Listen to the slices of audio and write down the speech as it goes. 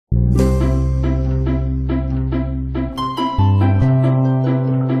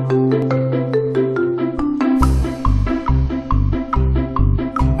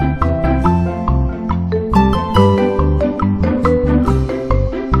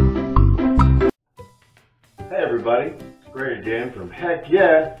everybody. It's Greg again from Heck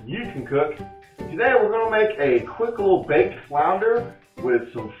Yeah, You Can Cook. Today we're going to make a quick little baked flounder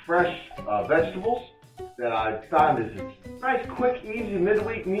with some fresh vegetables that I find is a nice, quick, easy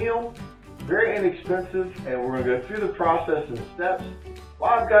midweek meal. Very inexpensive, and we're going to go through the process and steps.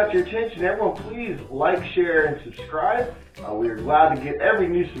 While I've got your attention, everyone please like, share, and subscribe. We are glad to get every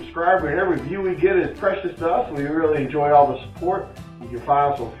new subscriber, and every view we get is precious to us. We really enjoy all the support. You can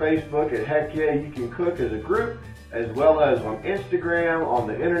find us on Facebook at Heck Yeah You Can Cook as a group, as well as on Instagram, on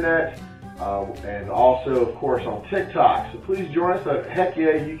the internet, and also, of course, on TikTok. So please join us at Heck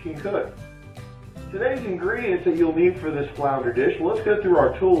Yeah You Can Cook. Today's ingredients that you'll need for this flounder dish, well, let's go through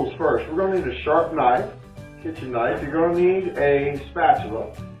our tools first. We're going to need a sharp knife, kitchen knife. You're going to need a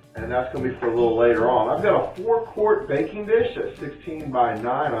spatula, and that's going to be for a little later on. I've got a 4-quart baking dish that's 16 by 9,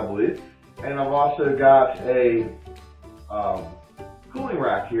 I believe, and I've also got a cooling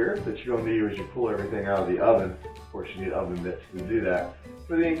rack here that you're going to need as you pull everything out of the oven. Of course, you need oven mitts to do that.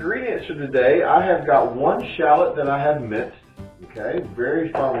 For the ingredients for today, I have got 1 shallot that I have minced, okay, very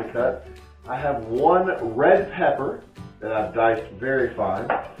finely cut. I have 1 red pepper that I've diced very fine.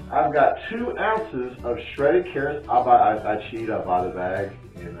 I've got 2 ounces of shredded carrots. I cheat, I buy the bag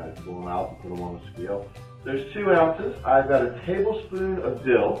and I pull them out and put them on the scale. There's 2 ounces. I've got a tablespoon of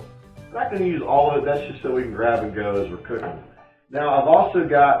dill. I'm not going to use all of it, that's just so we can grab and go as we're cooking. Now I've also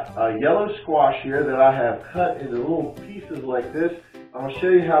got a yellow squash here that I have cut into little pieces like this. I'm going to show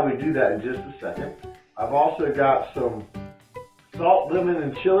you how we do that in just a second. I've also got some salt, lemon,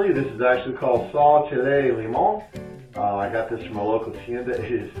 and chili. This is actually called sal, chile, limon. I got this from a local tienda. It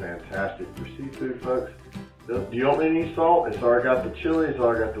is fantastic for seafood, folks. You don't need any salt. It's already got the chili. It's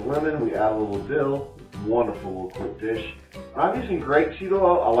already got the lemon. We add a little dill. Wonderful little quick dish. I'm using grapeseed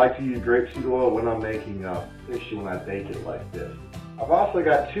oil. I like to use grapeseed oil when I'm making fish when I bake it like this. I've also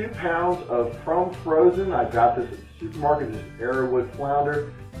got 2 pounds of frozen. I got this at the supermarket. This is arrowtooth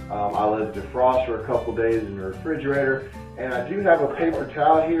flounder. I let it defrost for a couple days in the refrigerator. And I do have a paper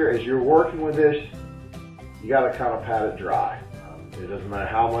towel here. As you're working with this, you got to kind of pat it dry. It doesn't matter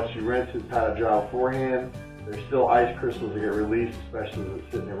how much you rinse it, pat it dry beforehand. There's still ice crystals that get released, especially if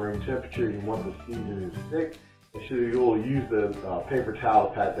it's sitting at room temperature. You want the seasoning to stick. And so you'll use the paper towel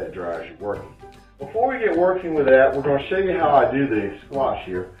to pat that dry as you're working. Before we get working with that, we're going to show you how I do the squash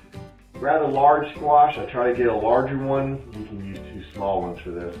here. Grab a large squash. I try to get a larger one. You can use 2 small ones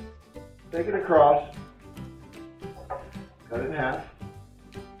for this. Take it across. Cut it in half.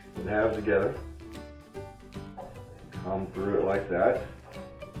 Put the halves together. Come through it like that.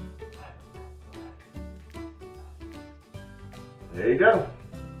 There you go.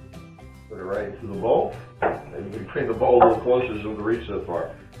 Put it right into the bowl. Maybe you can bring the bowl a little closer so you can reach so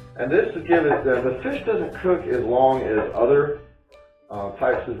far. And this to give it, the fish doesn't cook as long as other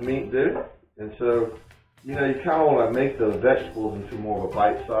types of meat do. And so, you know, you kind of want to make the vegetables into more of a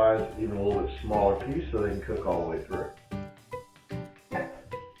bite size, even a little bit smaller piece so they can cook all the way through.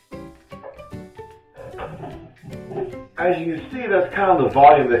 As you can see, that's kind of the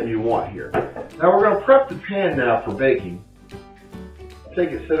volume that you want here. Now we're going to prep the pan now for baking.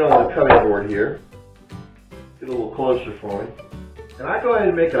 Take it, sit on the cutting board here. Get a little closer for me. And I go ahead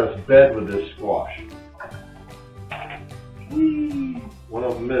and make us bed with this squash. Whee! One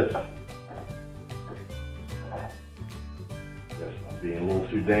of them missed. Guess I'm being a little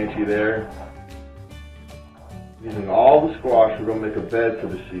too dainty there. Using all the squash, we're going to make a bed for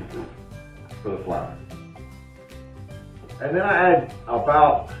the seafood, for the flounder. And then I add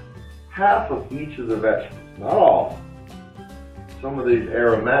about half of each of the vegetables, not all. Some of these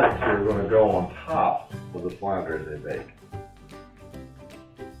aromatics here are going to go on top of the flounder as they bake.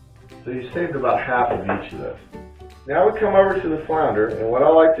 So you saved about half of each of those. Now we come over to the flounder, and what I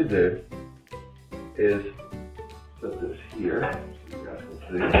like to do is put this here, so you guys can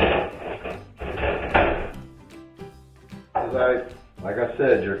see. Because like I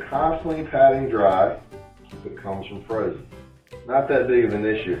said, you're constantly patting dry if it comes from frozen. Not that big of an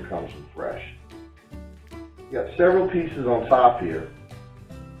issue if it comes from fresh. You got several pieces on top here.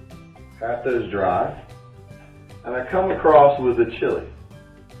 Pat those dry. And I come across with the chili.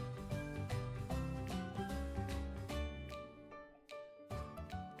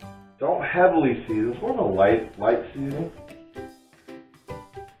 Don't heavily season, it's more of a light seasoning.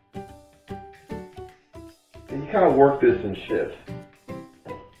 And you kind of work this in shifts.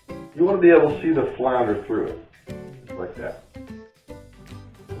 You want to be able to see the flounder through it, just like that.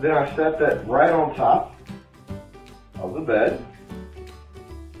 Then I set that right on top of the bed.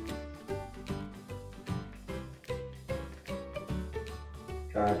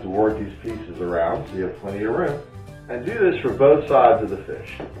 Kind of have to work these pieces around so you have plenty of room. And do this for both sides of the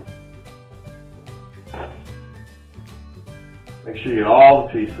fish. Make sure you get all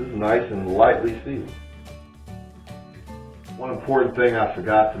the pieces nice and lightly seasoned. One important thing I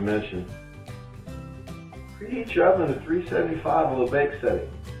forgot to mention. Preheat your oven to 375 on the bake setting.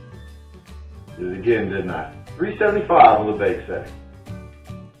 Did it again, didn't I? 375 on the bake setting.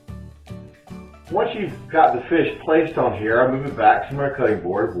 Once you've got the fish placed on here, I move it back to my cutting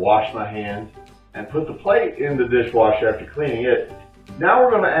board, wash my hands, and put the plate in the dishwasher after cleaning it. Now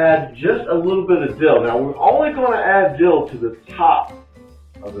we're going to add just a little bit of dill. Now we're only going to add dill to the top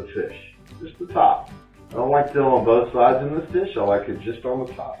of the fish, just the top. I don't like dill on both sides in this dish, I like it just on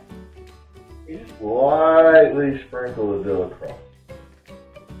the top. You just lightly sprinkle the dill across.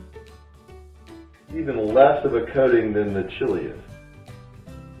 Even less of a coating than the chili is.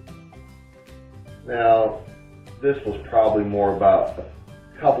 Now, this was probably more about a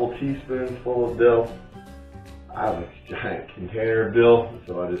couple teaspoons full of dill. I have a giant container of dill,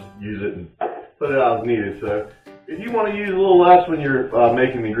 so I just use it and put it out as needed. So if you want to use a little less when you're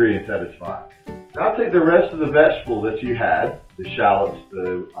making the ingredients, that is fine. Now I'll take the rest of the vegetables that you had, the shallots,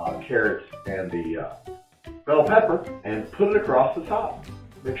 the carrots, and the bell pepper, and put it across the top.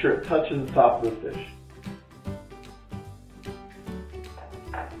 Make sure it touches the top of the fish.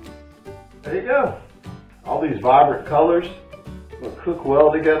 There you go. All these vibrant colors will cook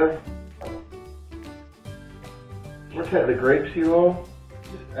well together. We'll take the grapeseed oil,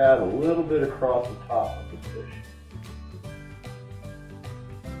 just add a little bit across the top of the fish.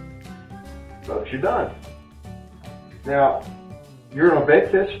 Folks, you're done. Now, you're going to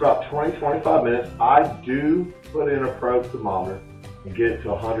bake this for about 20-25 minutes. I do put in a probe thermometer and get it to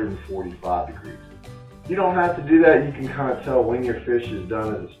 145 degrees. You don't have to do that. You can kind of tell when your fish is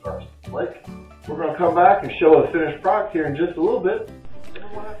done as it starts to flake. We're going to come back and show a finished product here in just a little bit.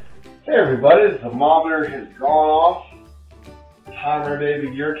 Hey everybody, the thermometer has gone off. Timer maybe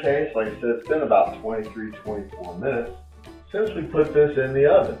in your case, like I said, it's been about 23-24 minutes since we put this in the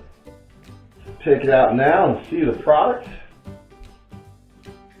oven. Take it out now and see the product.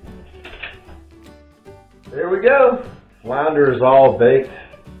 There we go. Flounder is all baked.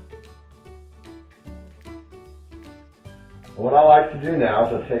 What I like to do now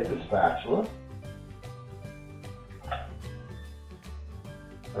is I take the spatula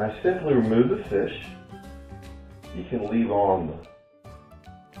and I simply remove the fish. You can leave on the...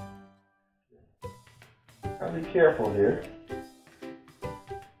 Gotta be careful here.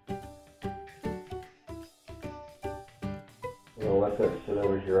 We'll let that sit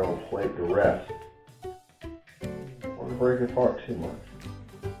over here on a plate to rest. Don't want to break it apart too much.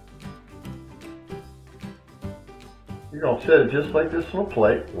 You're going to set it just like this on a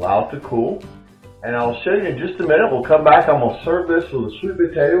plate, allow it to cool, and I'll show you in just a minute. We'll come back, I'm going to serve this with a sweet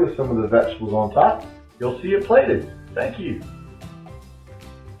potato with some of the vegetables on top. You'll see it plated. Thank you.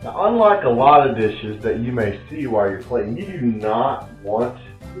 Now, unlike a lot of dishes that you may see while you're plating, you do not want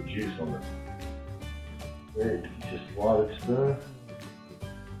the juice on this. There, you just slide a spoon,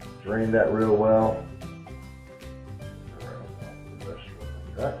 drain that real well.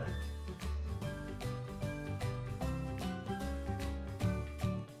 Like that.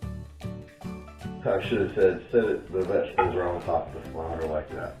 I should have said, set it, the vegetables are on top of the flounder like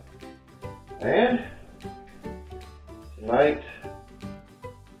that. And tonight,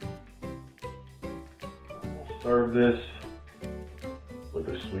 we'll serve this with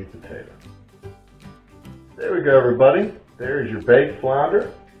a sweet potato. There we go, everybody. There's your baked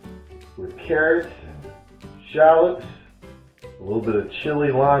flounder with carrots and shallots, a little bit of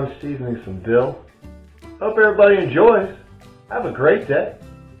chili, lime seasoning, some dill. Hope everybody enjoys. Have a great day.